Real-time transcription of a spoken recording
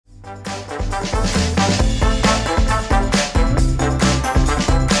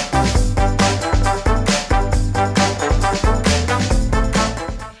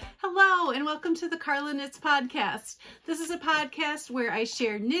Knits podcast. This is a podcast where I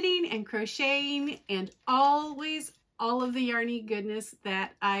share knitting and crocheting and always all of the yarny goodness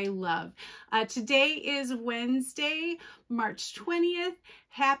that I love. Today is Wednesday, March 20th.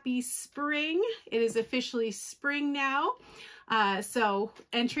 Happy spring. It is officially spring now. So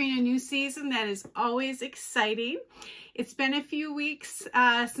entering a new season, that is always exciting. It's been a few weeks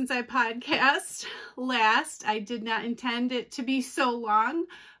since I podcast last. I did not intend it to be so long,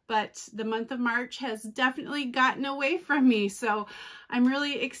 but the month of March has definitely gotten away from me. So I'm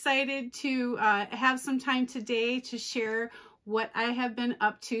really excited to have some time today to share what I have been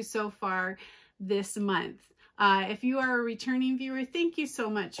up to so far this month. If you are a returning viewer, thank you so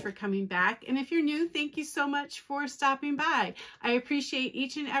much for coming back. And if you're new, thank you so much for stopping by. I appreciate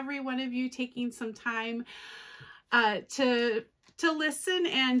each and every one of you taking some time to listen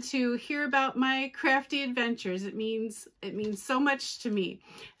and to hear about my crafty adventures. It means so much to me.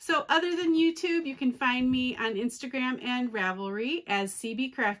 So other than YouTube, you can find me on Instagram and Ravelry as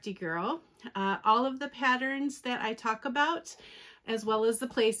cbcraftygirl. All of the patterns that I talk about, as well as the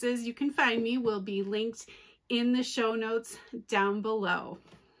places you can find me, will be linked in the show notes down below.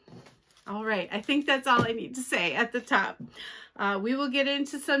 All right, I think that's all I need to say at the top. We will get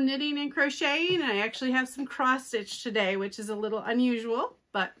into some knitting and crocheting, and I actually have some cross stitch today, which is a little unusual,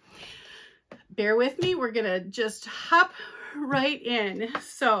 but bear with me. We're gonna just hop right in.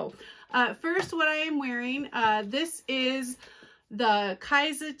 So first, what I am wearing, this is the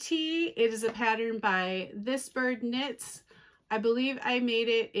Kaisa Tee. It is a pattern by This.Bird.Knits. I believe I made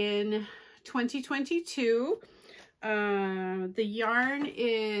it in 2022. The yarn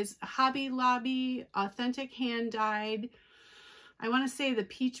is Hobby Lobby Authentic Hand Dyed. I want to say the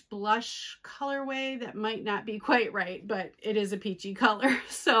peach blush colorway. That might not be quite right, but it is a peachy color.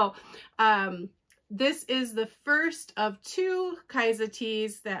 So this is the first of two Kaisa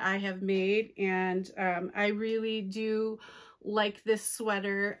Tees that I have made, and I really do like this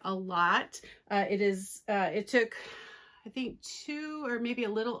sweater a lot. It took, I think, 2 or maybe a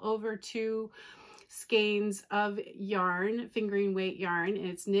little over 2 skeins of yarn, fingering weight yarn, and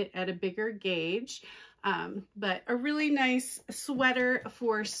it's knit at a bigger gauge. But a really nice sweater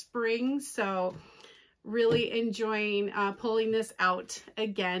for spring, so really enjoying pulling this out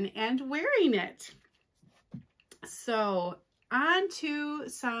again and wearing it. So on to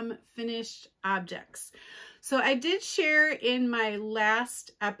some finished objects. So I did share in my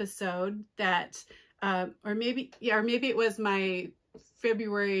last episode that or maybe it was my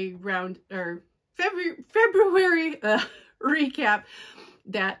February recap,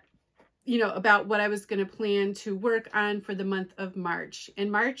 that about what I was going to plan to work on for the month of March.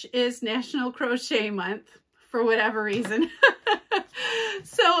 And March is National Crochet Month for whatever reason.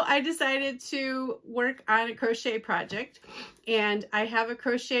 So I decided to work on a crochet project, and I have a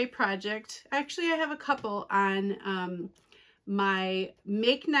crochet project. Actually, I have a couple on my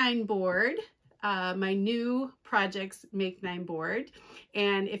Make 9 board. My new projects Make 9 board.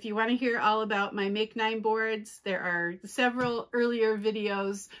 And if you want to hear all about my Make 9 boards, there are several earlier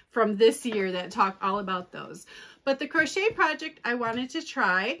videos from this year that talk all about those. But the crochet project I wanted to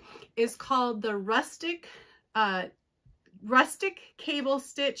try is called the Rustic Cable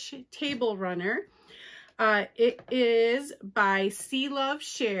Stitch Table Runner. It is by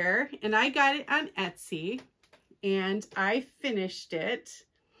SeeLoveShare, and I got it on Etsy, and I finished it.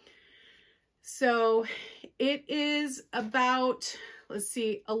 So it is about, let's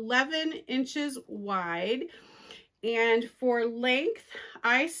see, 11 inches wide. And for length,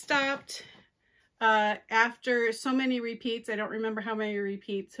 I stopped after so many repeats. I don't remember how many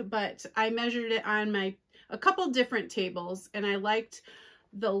repeats, but I measured it on a couple different tables, and I liked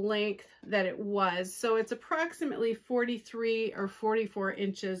the length that it was. So it's approximately 43 or 44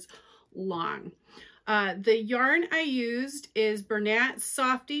 inches long. The yarn I used is Bernat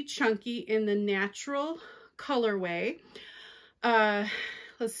Softee Chunky in the natural colorway.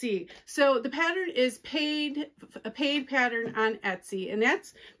 Let's see. So the pattern is a paid pattern on Etsy, and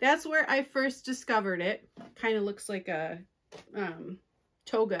that's where I first discovered it. Kind of looks like a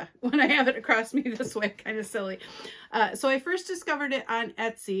toga when I have it across me this way, kind of silly. So I first discovered it on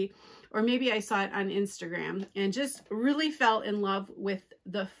Etsy, or maybe I saw it on Instagram, and just really fell in love with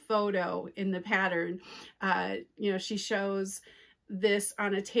the photo in the pattern. She shows this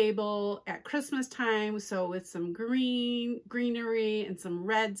on a table at Christmas time, so with some greenery and some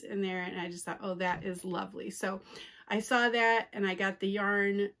reds in there, and I just thought, oh, that is lovely. So I saw that, and I got the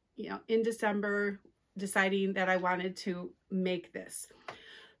yarn, in December, deciding that I wanted to make this.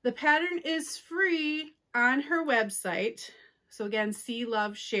 The pattern is free on her website. So again,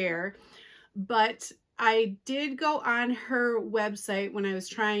 SeeLoveShare, but I did go on her website when I was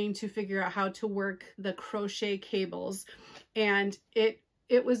trying to figure out how to work the crochet cables, and it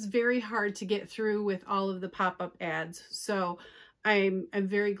was very hard to get through with all of the pop-up ads. So I'm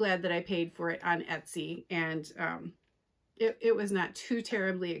very glad that I paid for it on Etsy, and it was not too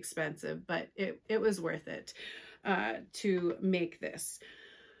terribly expensive, but it was worth it to make this.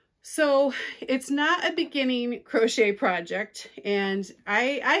 So it's not a beginning crochet project, and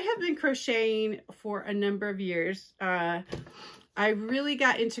I have been crocheting for a number of years. I really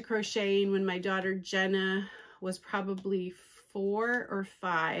got into crocheting when my daughter Jenna was probably 4 or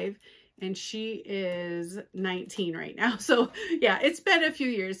 5, and she is 19 right now. So yeah, it's been a few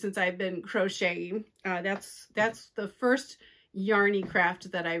years since I've been crocheting. That's the first yarny craft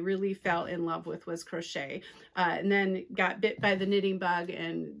that I really fell in love with, was crochet, and then got bit by the knitting bug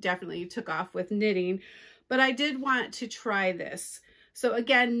and definitely took off with knitting. But I did want to try this. So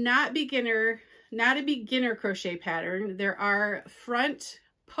again, not a beginner crochet pattern. There are front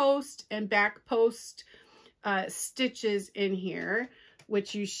post and back post stitches in here,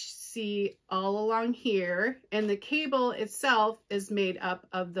 which you see all along here, and the cable itself is made up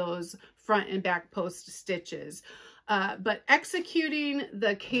of those front and back post stitches. But executing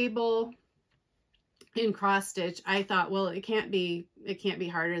the cable in cross stitch, I thought, well, it can't be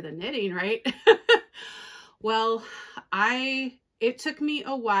harder than knitting, right? Well, it took me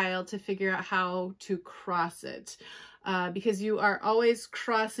a while to figure out how to cross it, because you are always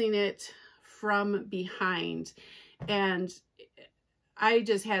crossing it from behind, and I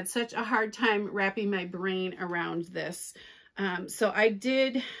just had such a hard time wrapping my brain around this. So I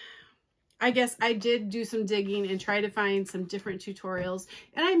guess I did do some digging and try to find some different tutorials,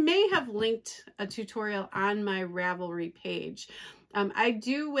 and I may have linked a tutorial on my Ravelry page. I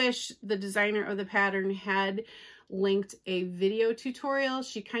do wish the designer of the pattern had linked a video tutorial.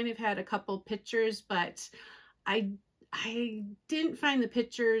 She kind of had a couple pictures, but I didn't find the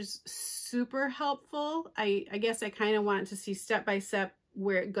pictures super helpful. I guess I kind of want to see step by step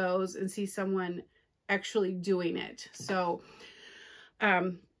where it goes and see someone actually doing it. So,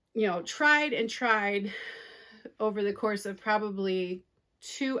 you know, tried and tried over the course of probably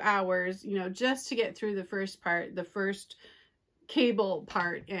 2 hours, you know, just to get through the first part, the first cable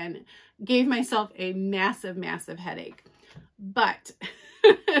part, and gave myself a massive, massive headache. But,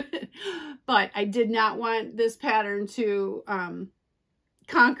 but I did not want this pattern to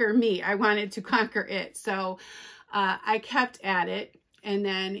conquer me. I wanted to conquer it. So I kept at it, and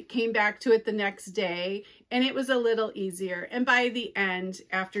then came back to it the next day, and it was a little easier. And by the end,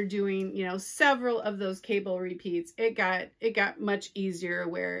 after doing, you know, several of those cable repeats, it got much easier,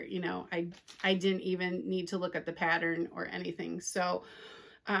 where, you know, I didn't even need to look at the pattern or anything. So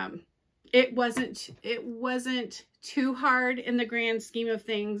it wasn't too hard in the grand scheme of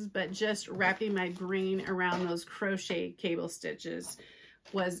things, but just wrapping my brain around those crochet cable stitches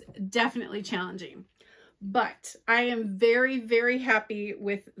was definitely challenging. But I am very, very happy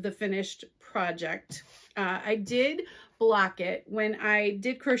with the finished project. I did block it. When I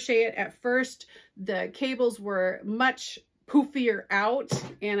did crochet it at first, the cables were much poofier out,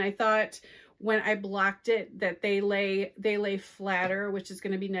 and I thought when I blocked it that they lay flatter, which is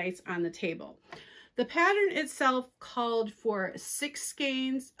going to be nice on the table. The pattern itself called for 6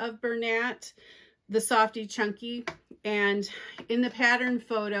 skeins of Bernat, the Softee chunky, and in the pattern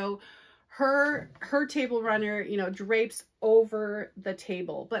photo, her table runner, you know, drapes over the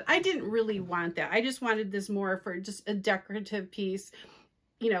table, but I didn't really want that. I just wanted this more for just a decorative piece,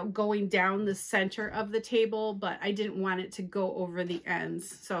 you know, going down the center of the table, but I didn't want it to go over the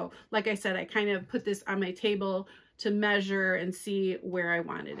ends. So like I said, I kind of put this on my table to measure and see where I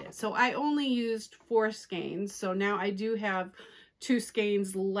wanted it. So I only used 4 skeins. So now I do have 2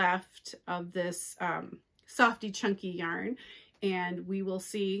 skeins left of this Softee chunky yarn, and we will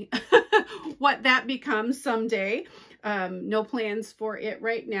see what that becomes someday. No plans for it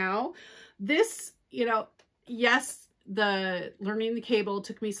right now. This, you know, yes, the learning the cable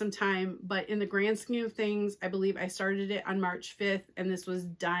took me some time, but in the grand scheme of things, I believe I started it on March 5th, and this was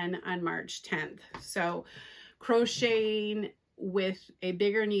done on March 10th. So crocheting with a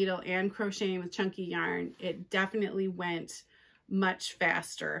bigger needle and crocheting with chunky yarn, it definitely went much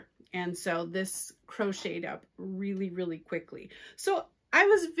faster. And so this crocheted up really, really quickly. So I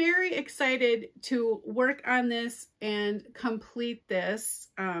was very excited to work on this and complete this.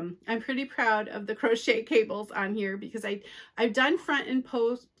 I'm pretty proud of the crochet cables on here, because I've done front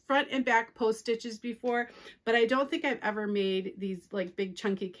and back post stitches before, but I don't think I've ever made these like big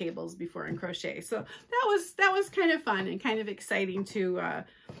chunky cables before in crochet. So that was kind of fun and kind of exciting to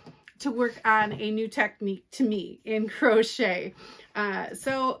work on a new technique to me in crochet.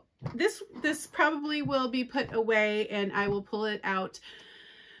 So this probably will be put away, and I will pull it out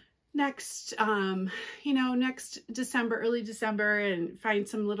next, you know, next December, early December, and find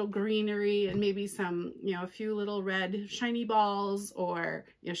some little greenery and maybe some, you know, a few little red shiny balls, or,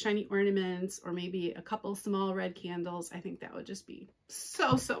 you know, shiny ornaments, or maybe a couple small red candles. I think that would just be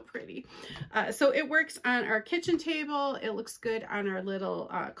so, so pretty. So it works on our kitchen table. It looks good on our little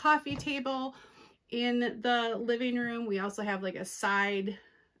coffee table in the living room. We also have like a side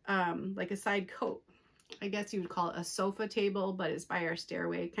coat, I guess you would call it a sofa table, but it's by our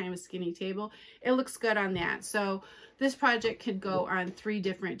stairway, kind of a skinny table. It looks good on that. So this project could go on 3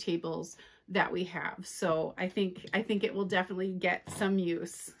 different tables that we have. So I think it will definitely get some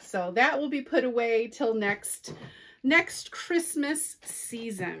use. So that will be put away till next Christmas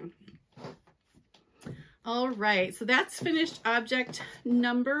season. All right, so that's finished object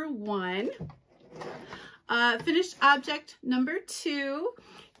number 1. Finished object number 2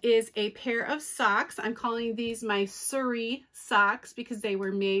 is a pair of socks. I'm calling these my suri socks because they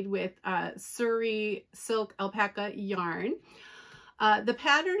were made with suri silk alpaca yarn. The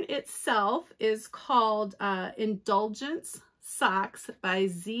pattern itself is called Indulgence Socks by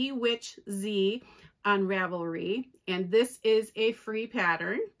ZwitchZ on Ravelry, and this is a free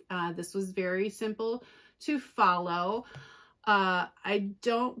pattern. This was very simple to follow. I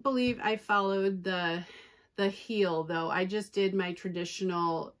don't believe I followed the heel though. I just did my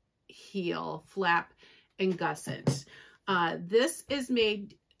traditional heel, flap and gusset. This is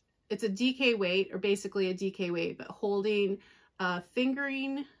made, it's a DK weight, or basically a DK weight, but holding a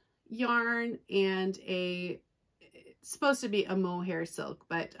fingering yarn and it's supposed to be a mohair silk,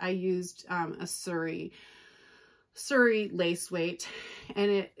 but I used a suri lace weight, and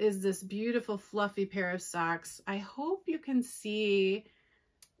it is this beautiful fluffy pair of socks. I hope you can see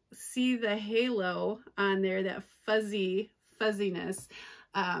the halo on there, that fuzziness.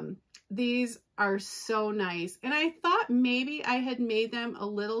 These are so nice, and I thought maybe I had made them a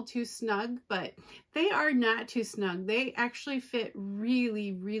little too snug, but they are not too snug. They actually fit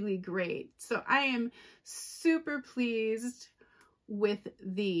really, really great. So I am super pleased with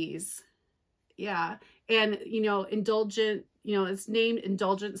these. Yeah, and you know, indulgent, you know, it's named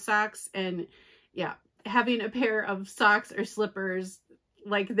Indulgent Socks, and yeah, having a pair of socks or slippers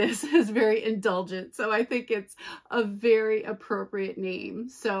like this is very indulgent, so I think it's a very appropriate name.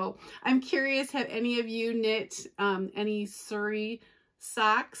 So I'm curious, have any of you knit any suri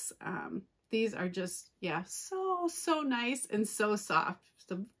socks? These are just, yeah, so nice and so soft.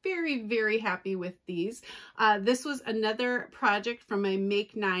 So very, very happy with these. This was another project from my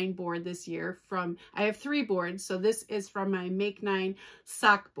Make 9 board this year. I have 3 boards, so this is from my Make 9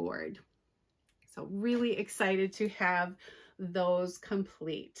 sock board. So really excited to have those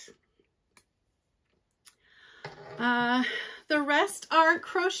complete. The rest are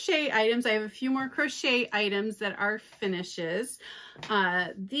crochet items. I have a few more crochet items that are finishes.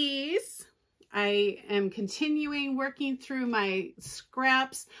 These, I am continuing working through my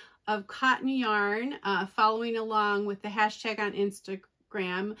scraps of cotton yarn, following along with the hashtag on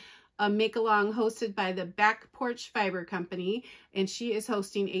Instagram, a make-along hosted by the Back Porch Fiber Company, and she is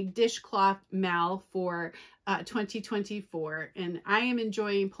hosting a dishclothmal for 2024, and I am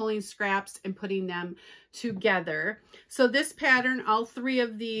enjoying pulling scraps and putting them together. So this pattern, all 3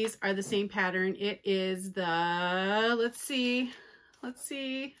 of these are the same pattern. It is the, let's see,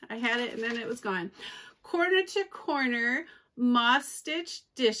 I had it and then it was gone. Corner to Corner Moss Stitch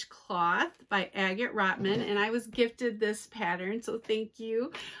Dishcloth by Agate Rotman, and I was gifted this pattern, so thank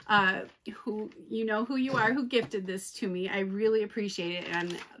you. You know who you are, who gifted this to me. I really appreciate it,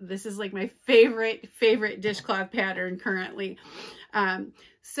 and this is like my favorite dishcloth pattern currently.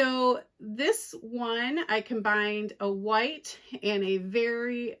 So this one, I combined a white and a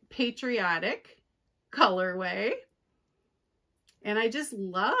very patriotic colorway, and I just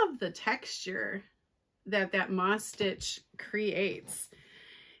love the texture that moss stitch creates.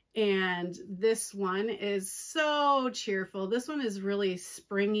 And this one is so cheerful. This one is really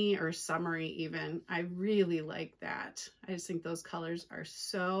springy or summery even. I really like that. I just think those colors are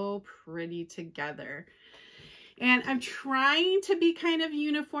so pretty together. And I'm trying to be kind of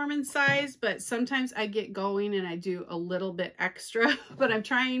uniform in size, but sometimes I get going and I do a little bit extra, but I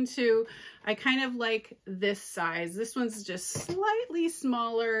kind of like this size. This one's just slightly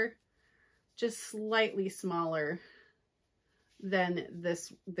smaller than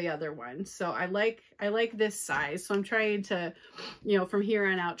the other one. So I like this size. So I'm trying to, you know, from here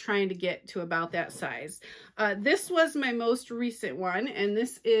on out, trying to get to about that size. This was my most recent one, and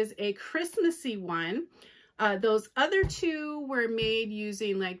this is a Christmassy one. Those other two were made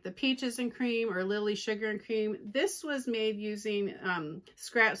using like the Peaches and Cream or Lily Sugar and Cream. This was made using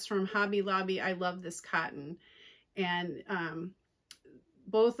scraps from Hobby Lobby. I love this cotton. And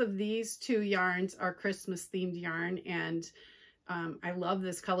both of these two yarns are Christmas themed yarn, and I love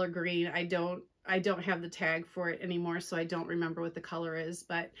this color green. I don't have the tag for it anymore, so I don't remember what the color is,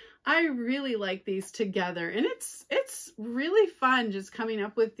 but I really like these together, and it's really fun just coming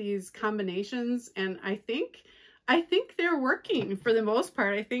up with these combinations, and I think they're working for the most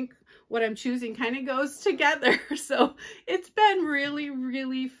part. I think what I'm choosing kind of goes together, so it's been really,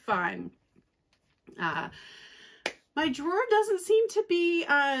 really fun. My drawer doesn't seem to be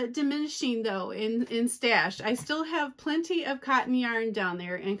diminishing though in stash. I still have plenty of cotton yarn down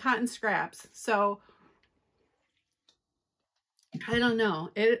there and cotton scraps. So I don't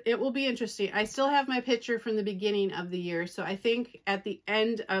know. It will be interesting. I still have my picture from the beginning of the year. So I think at the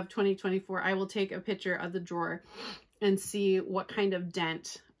end of 2024, I will take a picture of the drawer and see what kind of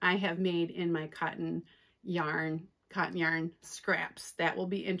dent I have made in my cotton yarn scraps. That will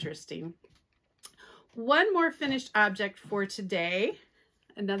be interesting. One more finished object for today,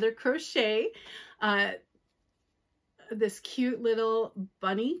 another crochet, this cute little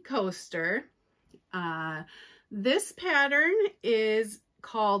bunny coaster. This pattern is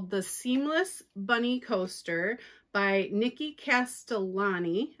called the Seamless Bunny Coaster by Nikki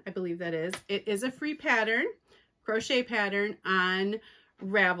Castellani, I believe that is. It is a free pattern, crochet pattern on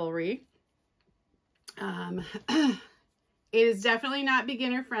Ravelry. It is definitely not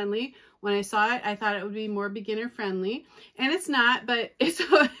beginner friendly. When I saw it, I thought it would be more beginner friendly, and it's not, but it's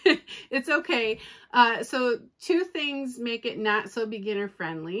okay. So two things make it not so beginner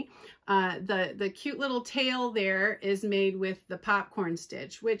friendly. The cute little tail there is made with the popcorn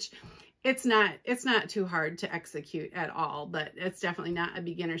stitch, which it's not too hard to execute at all, but it's definitely not a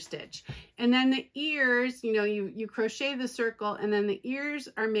beginner stitch. And then the ears, you know, you crochet the circle, and then the ears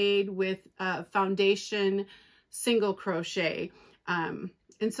are made with foundation single crochet.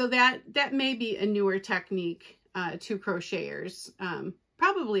 And so that may be a newer technique to crocheters.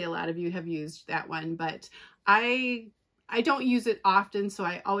 Probably a lot of you have used that one, but I don't use it often, so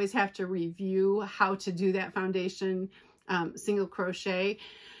I always have to review how to do that foundation single crochet.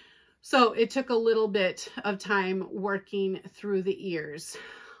 So it took a little bit of time working through the ears.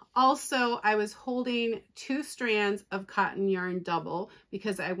 Also, I was holding 2 strands of cotton yarn double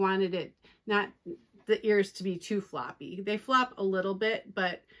because I wanted it not the ears to be too floppy. They flop a little bit,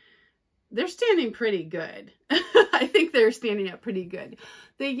 but they're standing pretty good. I think they're standing up pretty good.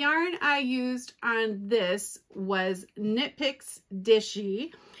 The yarn I used on this was Knit Picks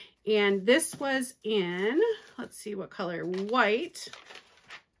Dishy, and this was in, let's see what color, white.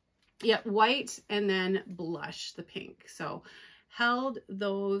 Yep, white and then blush, the pink. So held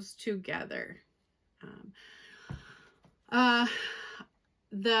those together.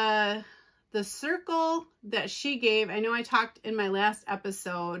 The circle that she gave, I know I talked in my last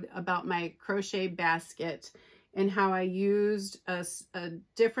episode about my crochet basket and how I used a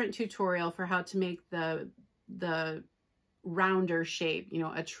different tutorial for how to make the rounder shape, you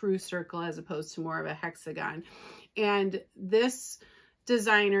know, a true circle as opposed to more of a hexagon. And this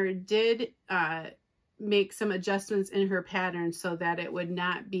designer did make some adjustments in her pattern so that it would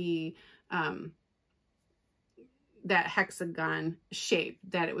not be that hexagon shape,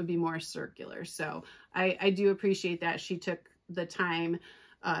 that it would be more circular. So I do appreciate that she took the time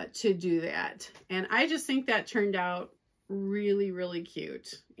to do that. And I just think that turned out really, really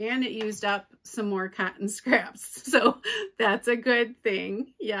cute. And it used up some more cotton scraps. So that's a good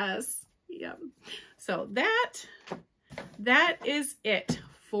thing. Yes. Yep. So that is it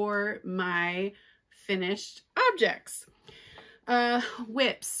for my finished objects.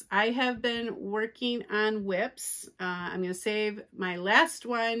 Whips. I have been working on whips. I'm going to save my last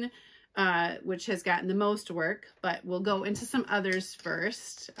one, which has gotten the most work, but we'll go into some others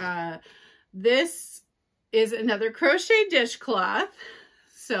first. This is another crochet dishcloth.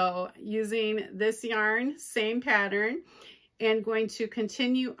 So using this yarn, same pattern, and going to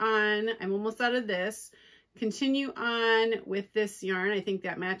continue on. I'm almost out of this. Continue on with this yarn. I think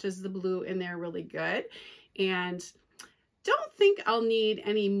that matches the blue in there really good. And don't think I'll need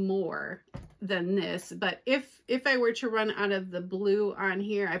any more than this, but if I were to run out of the blue on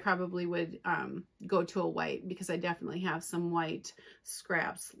here, I probably would go to a white, because I definitely have some white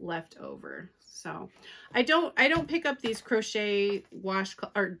scraps left over. So I don't pick up these crochet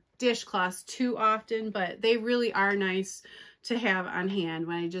dishcloths too often, but they really are nice to have on hand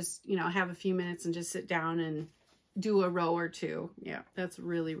when I just, you know, have a few minutes and just sit down and do a row or two. Yeah, that's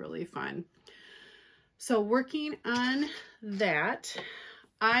really, really fun. So working on that,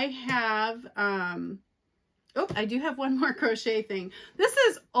 I have Oh, I do have one more crochet thing. This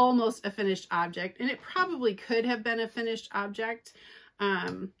is almost a finished object, and it probably could have been a finished object.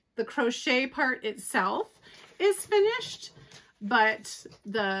 The crochet part itself is finished, but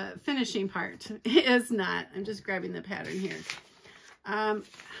the finishing part is not. I'm just grabbing the pattern here.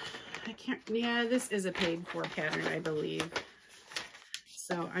 I can't, yeah, this is a paid for pattern, I believe.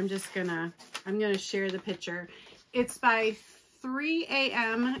 So I'm gonna share the picture. It's by 3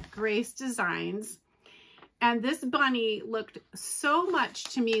 a.m. Grace Designs. And this bunny looked so much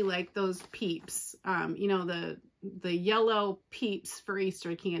to me like those Peeps, you know, the yellow Peeps for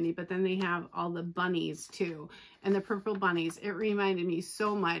Easter candy, but then they have all the bunnies too, and the purple bunnies. It reminded me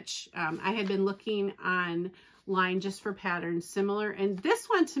so much. I had been looking online just for patterns similar, and this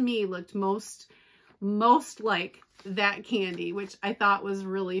one to me looked most like that candy, which I thought was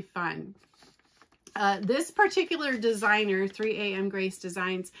really fun. This particular designer, 3 a.m. Grace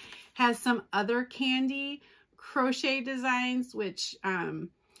Designs, has some other candy crochet designs, which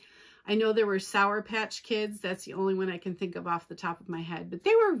I know there were Sour Patch Kids. That's the only one I can think of off the top of my head, but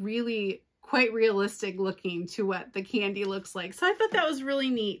they were really quite realistic looking to what the candy looks like. So I thought that was really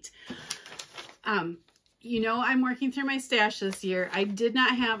neat. You know, I'm working through my stash this year. I did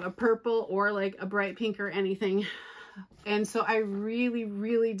not have a purple or like a bright pink or anything. And so I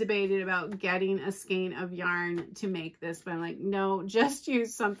really debated about getting a skein of yarn to make this, but I'm like, no, just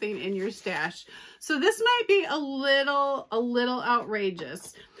use something in your stash. So this might be a little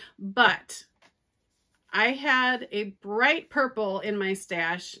outrageous, but I had a bright purple in my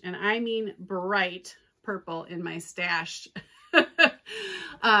stash, and I mean bright purple in my stash.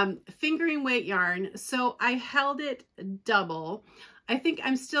 Fingering weight yarn. So I held it double. I think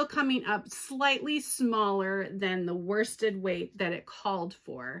I'm still coming up slightly smaller than the worsted weight that it called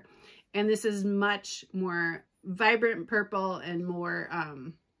for. And this is much more vibrant purple and more,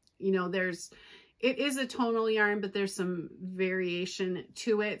 you know, it is a tonal yarn, but there's some variation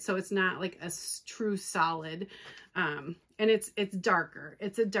to it. So it's not like a true solid. And it's darker.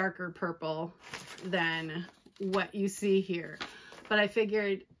 It's a darker purple than what you see here. But I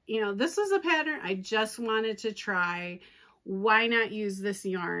figured, you know, this was a pattern I just wanted to try. Why not use this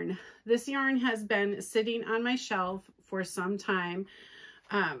yarn? This yarn has been sitting on my shelf for some time.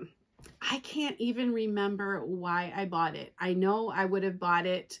 I can't even remember why I bought it. I know I would have bought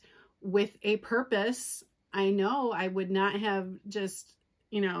it with a purpose. I know I would not have just,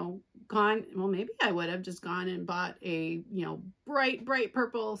 you know, gone, well, maybe I would have just gone and bought a, you know, bright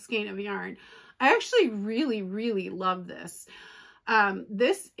purple skein of yarn. I actually really love this.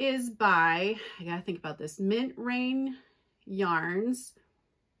 This is by, I gotta think about this, Mint Rain Yarns.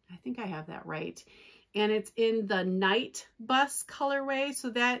 I think I have that right. And it's in the Night Bus colorway.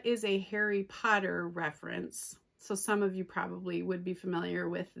 So that is a Harry Potter reference. So some of you probably would be familiar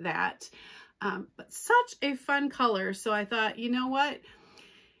with that. But such a fun color. So I thought, you know what?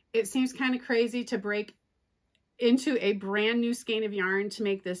 It seems kind of crazy to break into a brand new skein of yarn to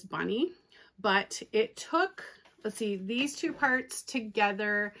make this bunny. But it took, let's see, these two parts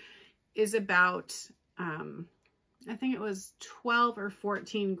together is about, I think it was 12 or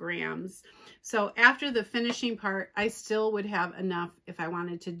 14 grams. So after the finishing part, I still would have enough if I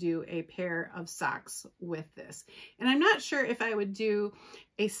wanted to do a pair of socks with this. And I'm not sure if I would do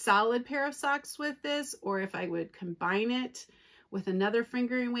a solid pair of socks with this, or if I would combine it with another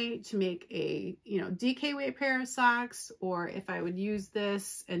fingering weight to make a, you know, DK weight pair of socks, or if I would use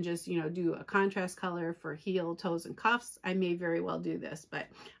this and just, you know, do a contrast color for heel, toes, and cuffs. I may very well do this, but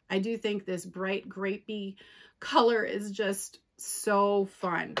I do think this bright grapey color is just so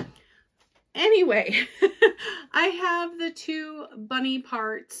fun. Anyway, I have the two bunny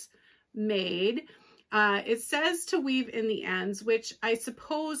parts made. It says to weave in the ends, which I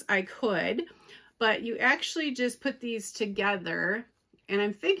suppose I could, but you actually just put these together, and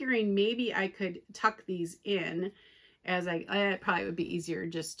I'm figuring maybe I could tuck these in as it probably would be easier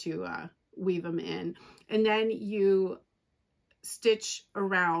just to weave them in. And then you stitch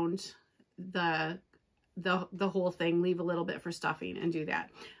around the whole thing, leave a little bit for stuffing, and do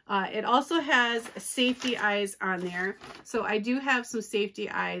that. It also has safety eyes on there. So I do have some safety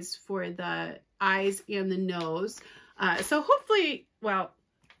eyes for the eyes and the nose. So hopefully, well,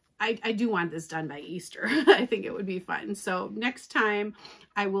 I do want this done by Easter. I think it would be fun. So next time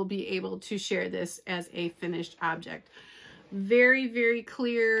I will be able to share this as a finished object. Very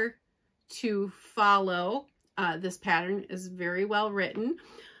clear to follow. This pattern is very well written.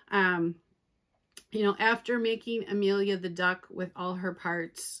 You know, after making Amelia the Duck with all her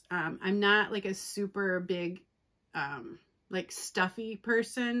parts, I'm not like a super big, like stuffy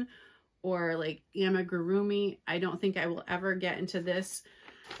person, or like amigurumi. I don't think I will ever get into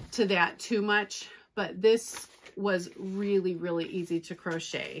that too much, but this was really, really easy to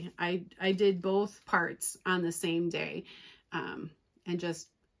crochet. I did both parts on the same day, and just,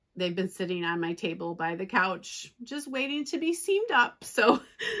 they've been sitting on my table by the couch, just waiting to be seamed up. So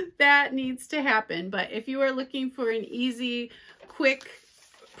that needs to happen. But if you are looking for an easy, quick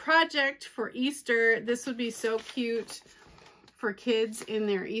project for Easter, this would be so cute for kids in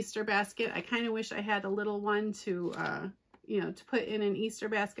their Easter basket. I kind of wish I had a little one to, you know, to put in an Easter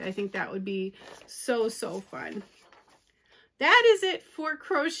basket. I think that would be so, so fun. That is it for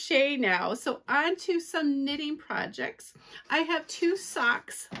crochet now. So on to some knitting projects. I have 2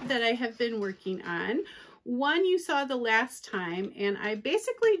 socks that I have been working on. One you saw the last time, and I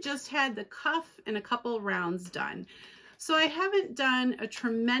basically just had the cuff and a couple rounds done. So I haven't done a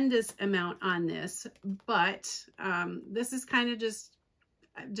tremendous amount on this, but this is kind of just,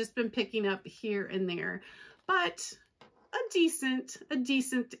 I've just been picking up here and there, but a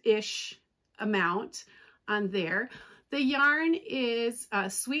decent-ish amount on there. The yarn is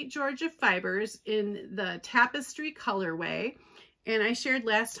Sweet Georgia Fibers in the Tapestry colorway. And I shared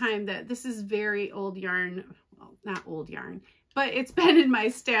last time that this is very old yarn, well, not old yarn, but it's been in my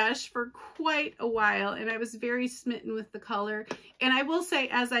stash for quite a while, and I was very smitten with the color. And I will say,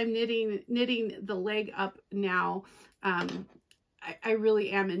 as I'm knitting the leg up now, I really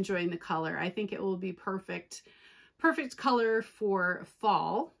am enjoying the color. I think it will be perfect color for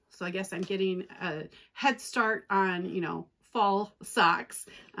fall. So I guess I'm getting a head start on, you know, fall socks.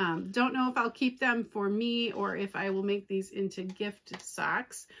 Don't know if I'll keep them for me or if I will make these into gift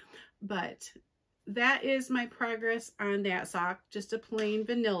socks, but that is my progress on that sock, just a plain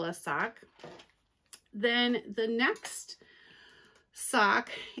vanilla sock. Then the next sock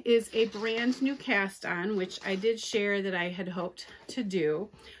is a brand new cast on, which I did share that I had hoped to do.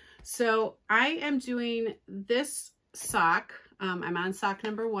 So I am doing this sock. I'm on sock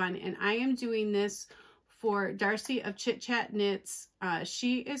number 1, and I am doing this for Darcy of Chit Chat Knits.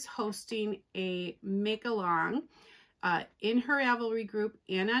 She is hosting a make-along in her Ravelry group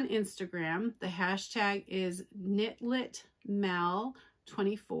and on Instagram. The hashtag is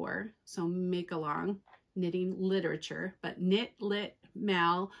KnitLitMal24, so make-along, knitting literature, but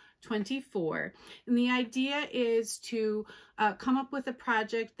KnitLitMal24. And the idea is to come up with a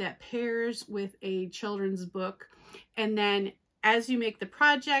project that pairs with a children's book, and then as you make the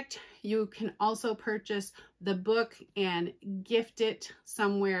project, you can also purchase the book and gift it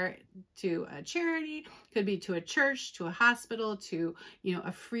somewhere, to a charity, could be to a church, to a hospital, to, you know,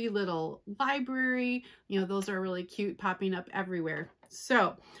 a free little library. You know, those are really cute, popping up everywhere.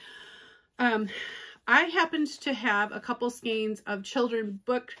 So I happened to have a couple skeins of children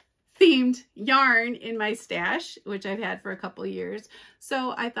book themed yarn in my stash, which I've had for a couple years.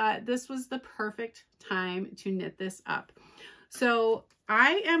 So I thought this was the perfect time to knit this up. So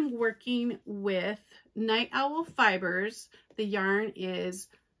I am working with Night Owl Fibers. The yarn is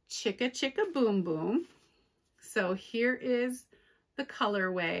Chicka Chicka Boom Boom. So here is the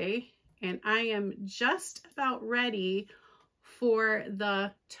colorway, and I am just about ready for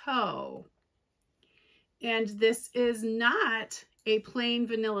the toe. And this is not a plain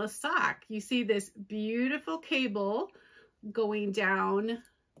vanilla sock. You see this beautiful cable going down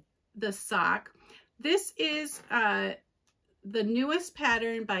the sock. This is the newest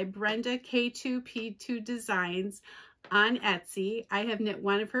pattern by Brenda K2P2 Designs on Etsy. I have knit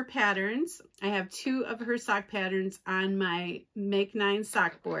one of her patterns. I have 2 of her sock patterns on my Make 9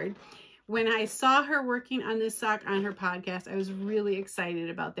 sock board. When I saw her working on this sock on her podcast, I was really excited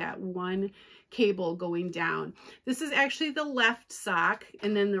about that one cable going down. This is actually the left sock,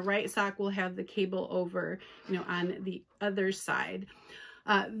 and then the right sock will have the cable over, you know, on the other side.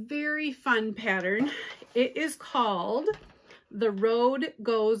 Very fun pattern. It is called The Road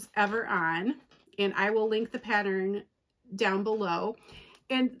Goes Ever On, and I will link the pattern down below.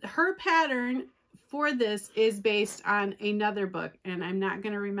 And her pattern for this is based on another book, and I'm not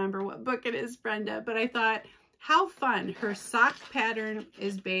going to remember what book it is, Brenda, but I thought, how fun. Her sock pattern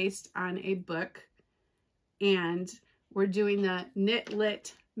is based on a book, and we're doing the Knit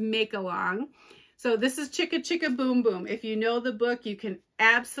Lit Make Along. So this is Chicka Chicka Boom Boom. If you know the book, you can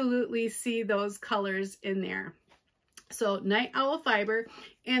absolutely see those colors in there. So Night Owl Fiber.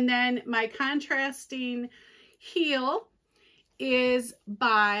 And then my contrasting heel is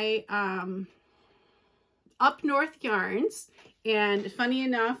by Up North Yarns. And funny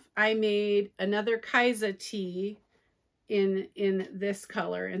enough, I made another Kaisa Tee in this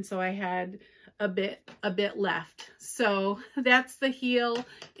color, and so I had a bit left. So that's the heel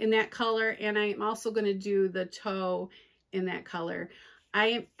in that color, and I'm also going to do the toe in that color. I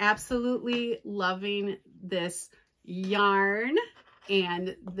am absolutely loving this yarn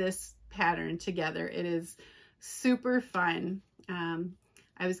and this pattern together. It is super fun.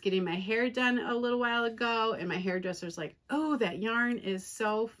 I was getting my hair done a little while ago, and my hairdresser's like, oh, that yarn is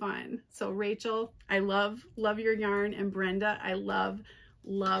so fun. So Rachel, I love your yarn, and Brenda, I love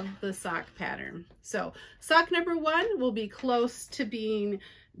the sock pattern. So sock number 1 will be close to being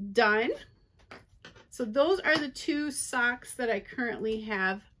done. So those are the 2 socks that I currently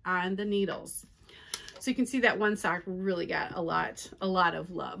have on the needles. So you can see that one sock really got a lot of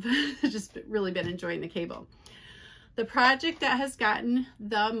love. Just really been enjoying the cable. The project that has gotten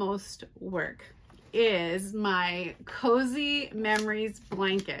the most work is my Cozy Memories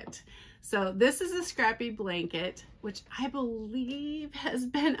blanket. So this is a scrappy blanket, which I believe has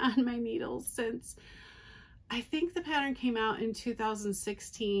been on my needles since, I think the pattern came out in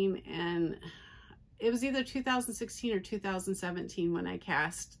 2016, and it was either 2016 or 2017 when I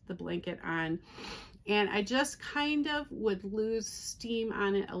cast the blanket on. And I just kind of would lose steam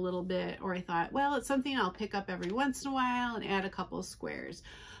on it a little bit, or I thought, well, it's something I'll pick up every once in a while and add a couple of squares.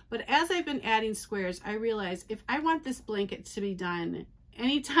 But as I've been adding squares, I realized if I want this blanket to be done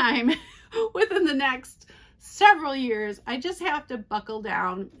anytime within the next several years, I just have to buckle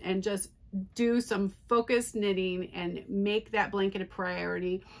down and just do some focused knitting and make that blanket a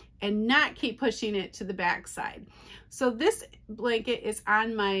priority and not keep pushing it to the back side. So this blanket is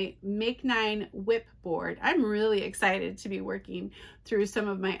on my Make 9 whip board. I'm really excited to be working through some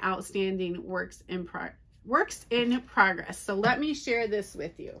of my outstanding works in progress. So let me share this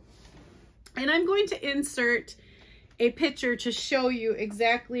with you. And I'm going to insert a picture to show you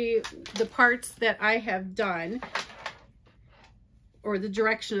exactly the parts that I have done, or the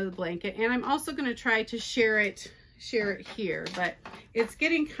direction of the blanket. And I'm also going to try to share it here, but it's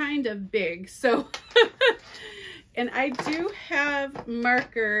getting kind of big. So, and I do have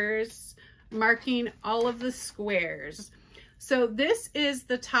markers marking all of the squares. So this is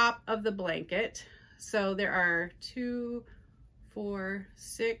the top of the blanket. So there are 2, 4,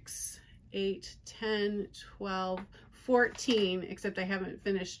 6, 8, 10, 12, 14, except I haven't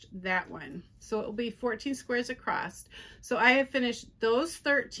finished that one. So it will be 14 squares across. So I have finished those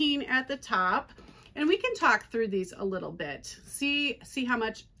 13 at the top, and we can talk through these a little bit. See how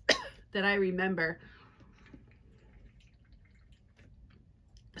much that I remember.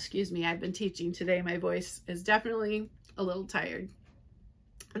 Excuse me, I've been teaching today. My voice is definitely a little tired.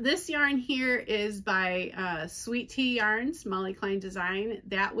 This yarn here is by Sweet Tea Yarns, Molly Klein design.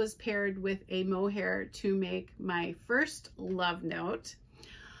 That was paired with a mohair to make my first love note.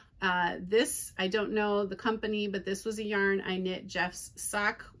 This, I don't know the company, but this was a yarn I knit Jeff's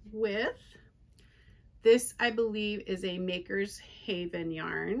sock with. This, I believe, is a Maker's Haven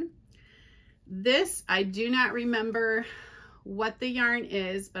yarn. This, I do not remember what the yarn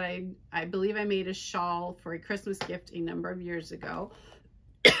is, but I believe I made a shawl for a Christmas gift a number of years ago.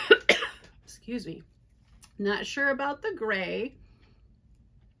 Excuse me. Not sure about the gray.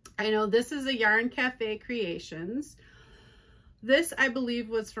 I know this is a Yarn Cafe Creations. This, I believe,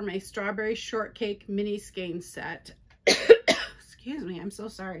 was from a Strawberry Shortcake mini skein set. Excuse me, I'm so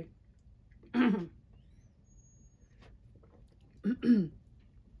sorry.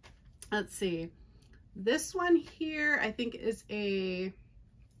 Let's see. This one here, I think, is a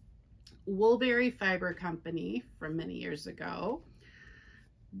Woolberry Fiber Company from many years ago.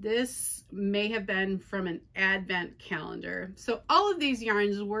 This may have been from an advent calendar. So all of these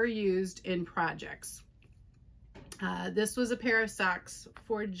yarns were used in projects. This was a pair of socks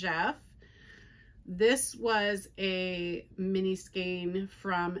for Jeff. This was a mini skein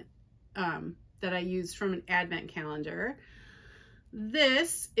from that I used from an advent calendar.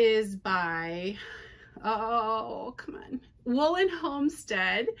 This is by, oh, come on, Woolen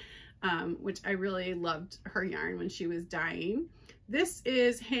Homestead, which I really loved her yarn when she was dying. This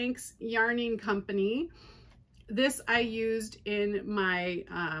is Hank's Yarning Company. This I used in my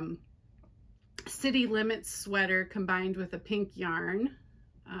City Limits sweater combined with a pink yarn.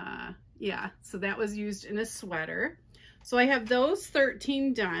 Yeah, so that was used in a sweater. So I have those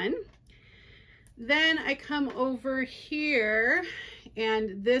 13 done. Then I come over here,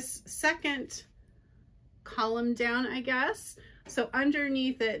 and this second column down, I guess. So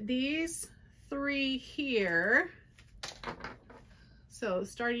underneath it, these 3 here. So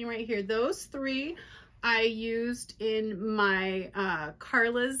starting right here, those 3 I used in my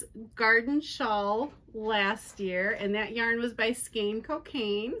Carla's Garden Shawl last year, and that yarn was by Skein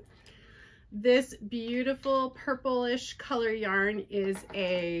Cocaine. This beautiful purplish color yarn is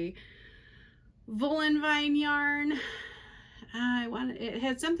a Vine yarn. It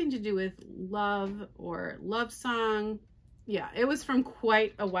had something to do with love or love song. Yeah, it was from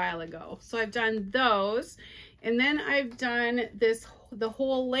quite a while ago. So I've done those, and then I've done this the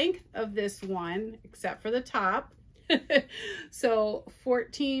whole length of this one, except for the top. So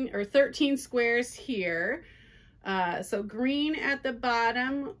 14 or 13 squares here. So green at the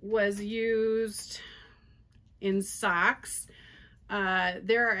bottom was used in socks.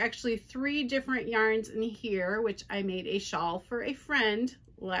 There are actually 3 different yarns in here, which I made a shawl for a friend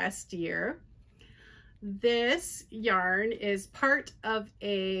last year. This yarn is part of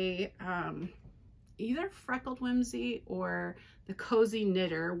a either Freckled Whimsy or the Cozy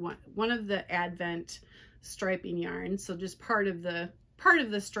Knitter, one of the Advent striping yarns. So just part of the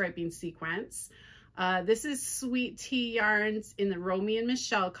striping sequence. This is Sweet Tea yarns in the Romy and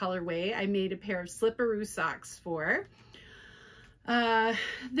Michelle colorway. I made a pair of slipperoo socks for.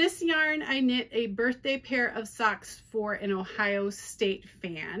 This yarn I knit a birthday pair of socks for an Ohio State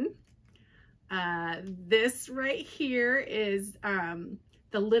fan. This right here is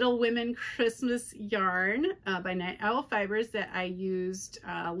the Little Women Christmas yarn by Night Owl Fibers that I used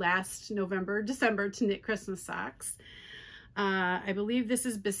last December to knit Christmas socks. I believe this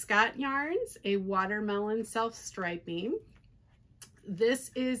is Biscotte yarns, a watermelon self-striping.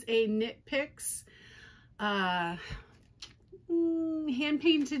 This is a Knit Picks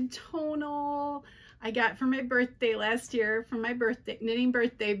hand-painted tonal I got for my birthday last year from my knitting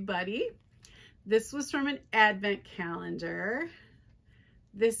birthday buddy. This was from an advent calendar.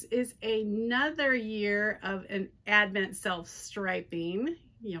 This is another year of an advent self-striping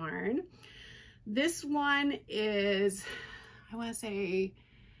yarn. This one is, I want to say,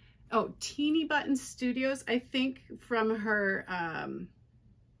 oh, Teeny Button Studios, I think, from her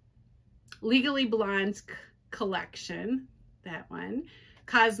Legally Blonde collection, that one.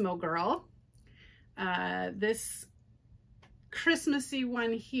 Cosmo Girl. This Christmassy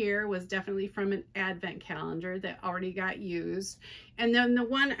one here was definitely from an advent calendar that already got used. And then the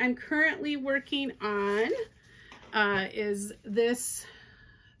one I'm currently working on is this.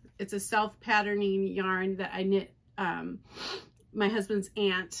 It's a self-patterning yarn that I knit my husband's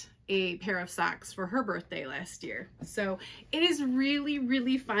aunt a pair of socks for her birthday last year. So it is really,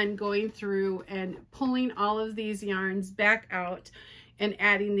 really fun going through and pulling all of these yarns back out and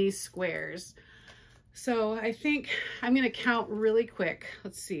adding these squares. So I think I'm going to count really quick.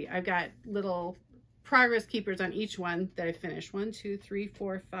 Let's see. I've got little progress keepers on each one that I finished. 1, 2, 3,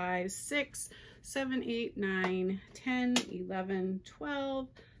 4, 5, 6, 7, 8, 9, 10, 11, 12,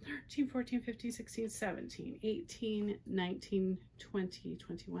 13, 14, 15, 16, 17, 18, 19, 20,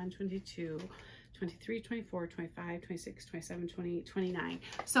 21, 22, 23, 24, 25, 26, 27, 28, 29.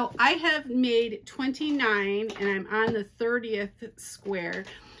 So I have made 29 and I'm on the 30th square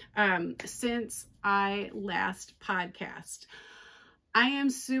since I last podcast. I am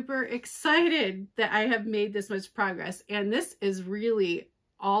super excited that I have made this much progress, and this is really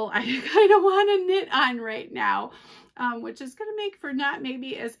all I kind of want to knit on right now, which is going to make for not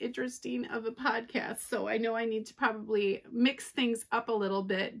maybe as interesting of a podcast. So I know I need to probably mix things up a little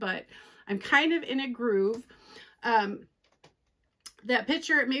bit, but I'm kind of in a groove. That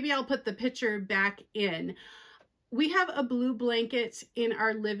picture, maybe I'll put the picture back in. We have a blue blanket in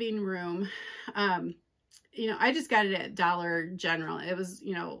our living room. You know, I just got it at Dollar General. It was,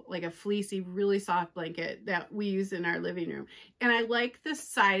 you know, like a fleecy, really soft blanket that we use in our living room. And I like the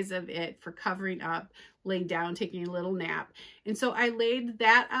size of it for covering up, laying down, taking a little nap. And so I laid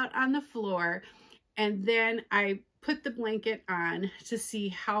that out on the floor, and then I put the blanket on to see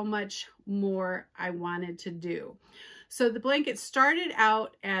how much more I wanted to do. So the blanket started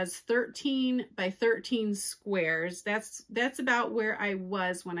out as 13 by 13 squares. That's about where I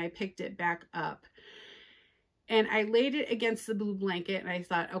was when I picked it back up. And I laid it against the blue blanket and I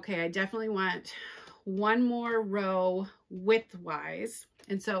thought, okay, I definitely want one more row widthwise.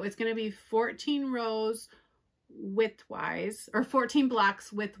 And so it's going to be 14 rows widthwise, or 14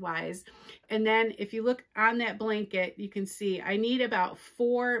 blocks widthwise. And then if you look on that blanket, you can see I need about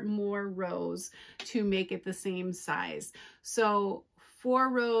 4 more rows to make it the same size. So 4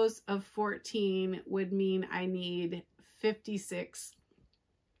 rows of 14 would mean I need 56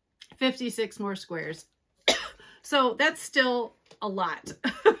 more squares. So that's still a lot.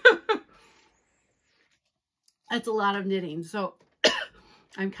 That's a lot of knitting. So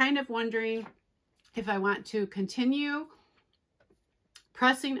I'm kind of wondering if I want to continue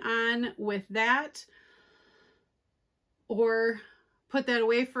pressing on with that or put that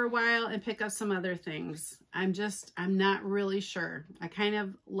away for a while and pick up some other things. I'm not really sure. I kind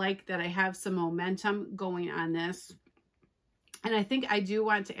of like that I have some momentum going on this. And I think I do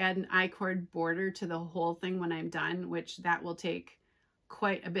want to add an I-cord border to the whole thing when I'm done, which that will take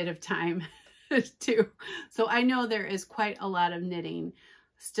quite a bit of time too. So I know there is quite a lot of knitting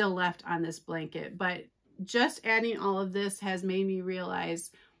still left on this blanket, but just adding all of this has made me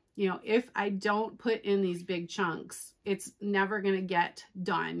realize, you know, if I don't put in these big chunks, it's never going to get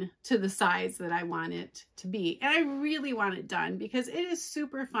done to the size that I want it to be. And I really want it done because it is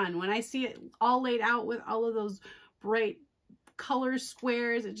super fun. When I see it all laid out with all of those bright color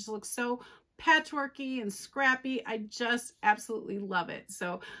squares, it just looks so patchworky and scrappy. I just absolutely love it.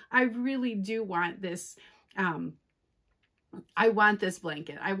 So I really do want this. I want this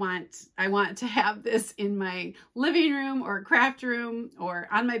blanket. I want to have this in my living room or craft room or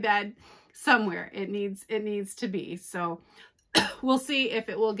on my bed somewhere. It needs to be. So we'll see if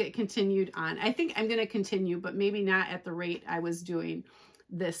it will get continued on. I think I'm going to continue, but maybe not at the rate I was doing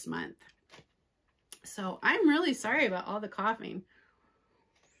this month. So I'm really sorry about all the coughing.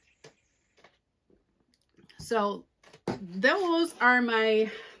 So those are my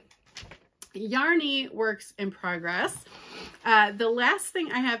yarnie works in progress. The last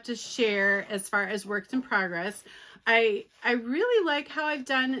thing I have to share as far as works in progress, I really like how I've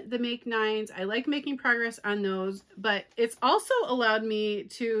done the Make 9s. I like making progress on those, but it's also allowed me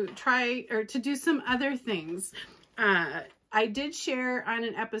to try or to do some other things. I did share on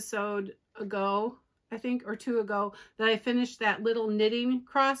an episode ago, I think, or 2 ago, that I finished that little knitting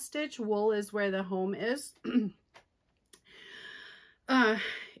cross stitch. Wool is where the home is.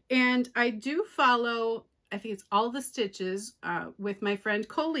 And I do follow, I think it's All the Stitches with my friend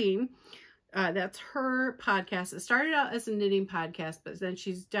Colleen. That's her podcast. It started out as a knitting podcast, but then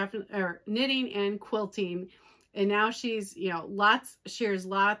she's definitely knitting and quilting. And now she's, you know, shares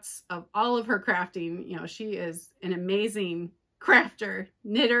lots of all of her crafting. You know, she is an amazing crafter,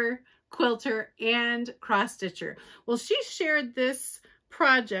 knitter, quilter, and cross stitcher. Well, she shared this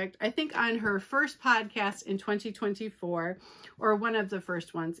project, I think, on her first podcast in 2024, or one of the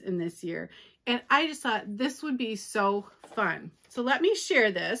first ones in this year. And I just thought this would be so fun. So let me share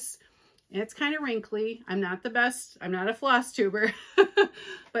this. It's kind of wrinkly. I'm not the best. I'm not a floss tuber,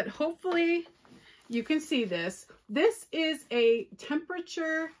 but hopefully you can see this. This is a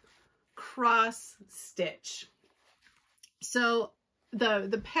temperature cross stitch. So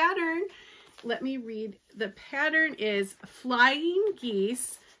the pattern, let me read. The pattern is Flying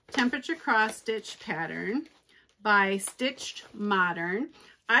Geese Temperature Cross Stitch Pattern by Stitched Modern.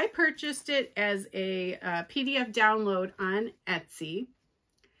 I purchased it as a PDF download on Etsy.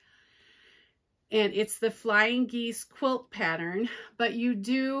 And it's the Flying Geese quilt pattern, but you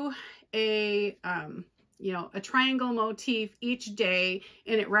do a triangle motif each day,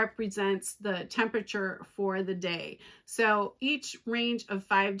 and it represents the temperature for the day. So each range of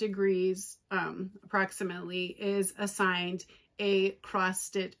 5 degrees approximately is assigned a cross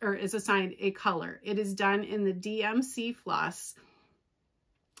stitch, or is assigned a color. It is done in the DMC floss.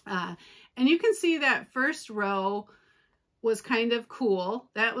 And you can see that first row was kind of cool.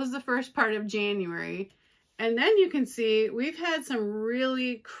 That was the first part of January. And then you can see we've had some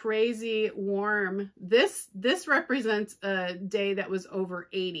really crazy warm. This represents a day that was over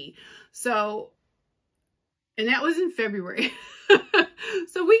 80. So, and that was in February.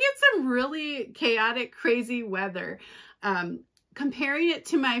 So we get some really chaotic, crazy weather. Comparing it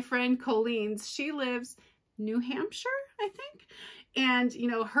to my friend Colleen's, she lives New Hampshire, I think. And, you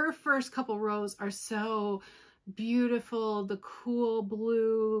know, her first couple rows are so beautiful, the cool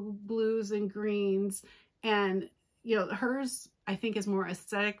blues and greens. And, you know, hers, I think, is more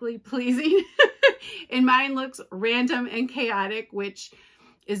aesthetically pleasing. And mine looks random and chaotic, which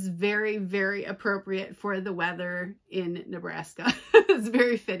is very, very appropriate for the weather in Nebraska. It's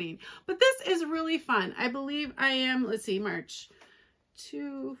very fitting. But this is really fun. I believe I am, let's see, March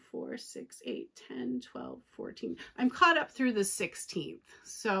 2, 4, 6, 8, 10, 12, 14. I'm caught up through the 16th.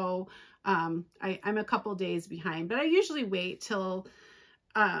 So I'm a couple days behind, but I usually wait till,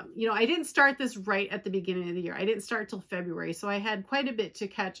 you know, I didn't start this right at the beginning of the year. I didn't start till February. So I had quite a bit to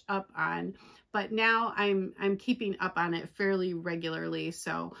catch up on, but now I'm keeping up on it fairly regularly.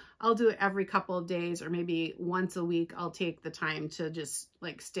 So I'll do it every couple of days, or maybe once a week. I'll take the time to just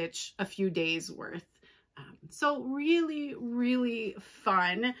like stitch a few days worth. So really, really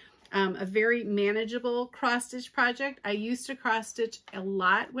fun. A very manageable cross stitch project. I used to cross stitch a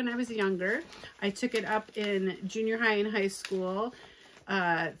lot when I was younger. I took it up in junior high and high school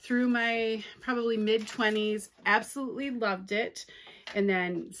through my probably mid-20s. Absolutely loved it. And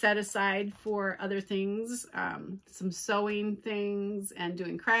then set aside for other things, some sewing things and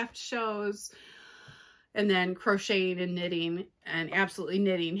doing craft shows. And then crocheting and knitting, and absolutely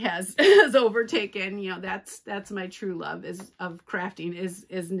knitting has overtaken, you know, that's my true love of crafting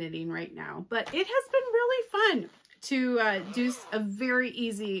is knitting right now. But it has been really fun to do a very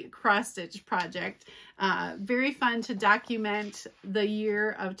easy cross stitch project. Very fun to document the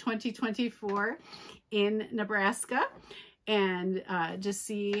year of 2024 in Nebraska and just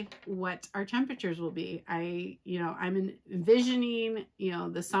see what our temperatures will be. I'm envisioning,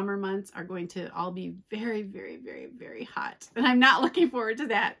 the summer months are going to all be very, very, very, very hot. And I'm not looking forward to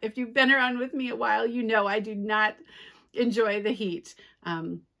that. If you've been around with me a while, you know I do not enjoy the heat.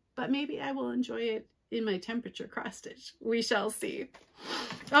 But maybe I will enjoy it in my temperature cross stitch. We shall see.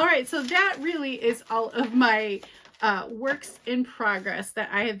 All right, so that really is all of my works in progress that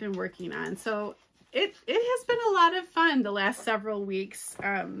I have been working on. So it has been a lot of fun the last several weeks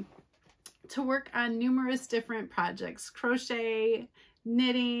to work on numerous different projects, crochet,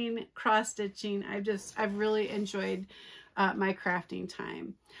 knitting, cross stitching. I've really enjoyed my crafting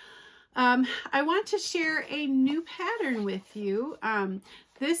time. I want to share a new pattern with you.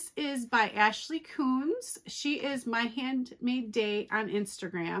 This is by Ashley Coons. She is My Handmade Day on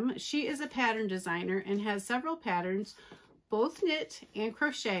Instagram. She is a pattern designer and has several patterns, both knit and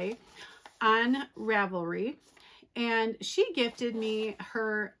crochet, on Ravelry. And she gifted me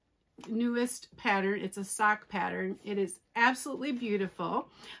her newest pattern. It's a sock pattern. It is absolutely beautiful.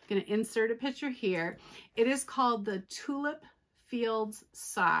 I'm going to insert a picture here. It is called the Tulip Fields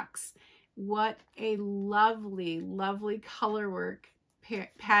Socks. What a lovely, lovely color work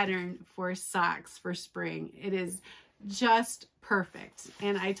pattern for socks for spring. It is just perfect.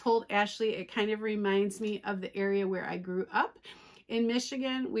 And I told Ashley it kind of reminds me of the area where I grew up in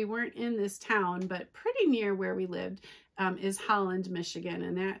Michigan. We weren't in this town, but pretty near where we lived is Holland, Michigan,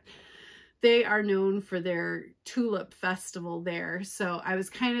 and that they are known for their tulip festival there. So I was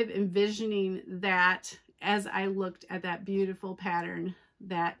kind of envisioning that as I looked at that beautiful pattern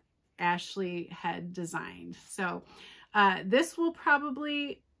that Ashley had designed. So this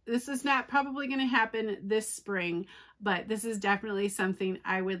is not probably going to happen this spring, but this is definitely something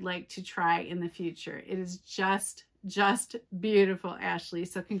I would like to try in the future. It is just beautiful, Ashley.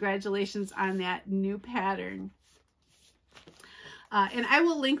 So congratulations on that new pattern. And I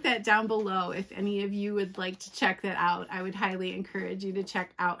will link that down below if any of you would like to check that out. I would highly encourage you to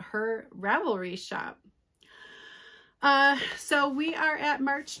check out her Ravelry shop. So we are at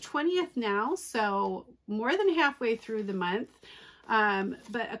March 20th now, so more than halfway through the month.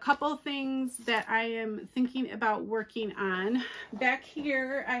 But a couple things that I am thinking about working on. Back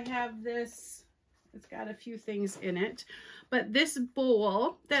here I have this, it's got a few things in it, but this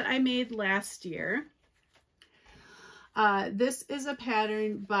bowl that I made last year. This is a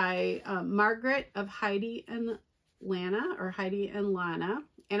pattern by Margaret of Heidi and Lana, or Heidi and Lana.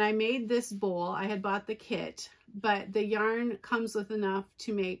 And I made this bowl. I had bought the kit, but the yarn comes with enough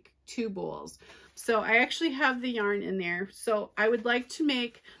to make 2 bowls. So I actually have the yarn in there. So I would like to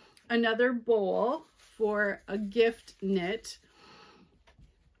make another bowl for a gift knit.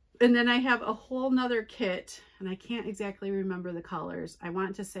 And then I have a whole nother kit, and I can't exactly remember the colors. I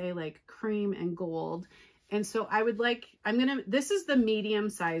want to say like cream and gold. And so I would like, this is the medium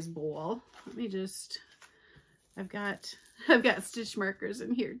size bowl. Let me just, I've got stitch markers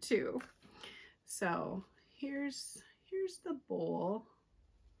in here too. So here's the bowl.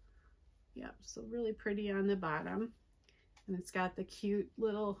 Yep, so really pretty on the bottom. And it's got the cute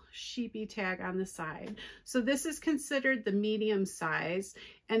little sheepy tag on the side. So this is considered the medium size.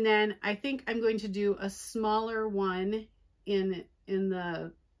 And then I think I'm going to do a smaller one in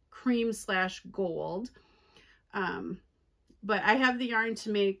the cream/gold. But I have the yarn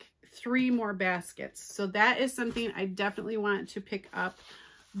to make 3 more baskets. So that is something I definitely want to pick up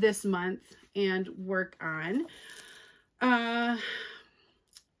this month and work on.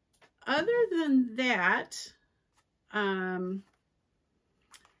 Other than that, I'm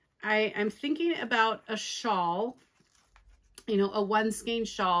thinking about a shawl, a one skein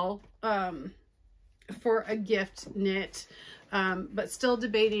shawl for a gift knit, but still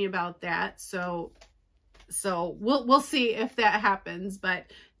debating about that. So we'll see if that happens, but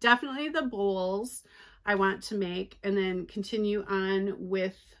definitely the bowls I want to make, and then continue on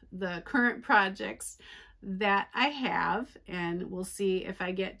with the current projects that I have, and we'll see if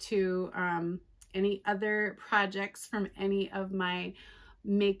I get to any other projects from any of my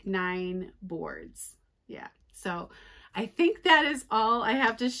Make 9 boards. Yeah, so I think that is all I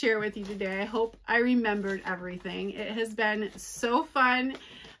have to share with you today. I hope I remembered everything. It has been so fun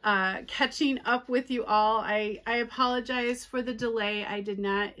catching up with you all. I apologize for the delay. I did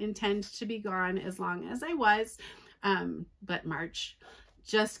not intend to be gone as long as I was, but March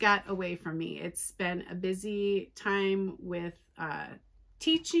just got away from me. It's been a busy time with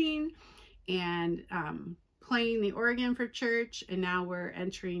teaching and playing the organ for church, and now we're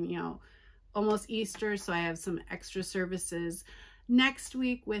entering, almost Easter, so I have some extra services next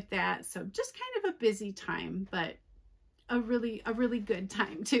week with that. So just kind of a busy time, but a really good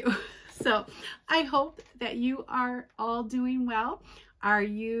time too. So I hope that you are all doing well. Are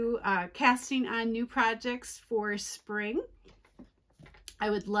you casting on new projects for spring? I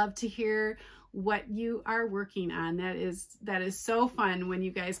would love to hear what you are working on. That is so fun when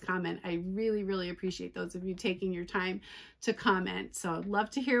you guys comment. I really appreciate those of you taking your time to comment. So I'd love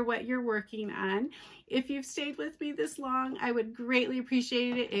to hear what you're working on. If you've stayed with me this long, I would greatly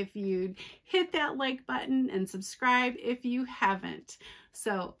appreciate it if you'd hit that like button and subscribe if you haven't.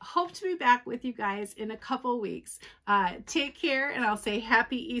 So hope to be back with you guys in a couple weeks. Take care, and I'll say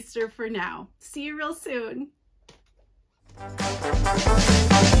happy Easter for now. See you real soon.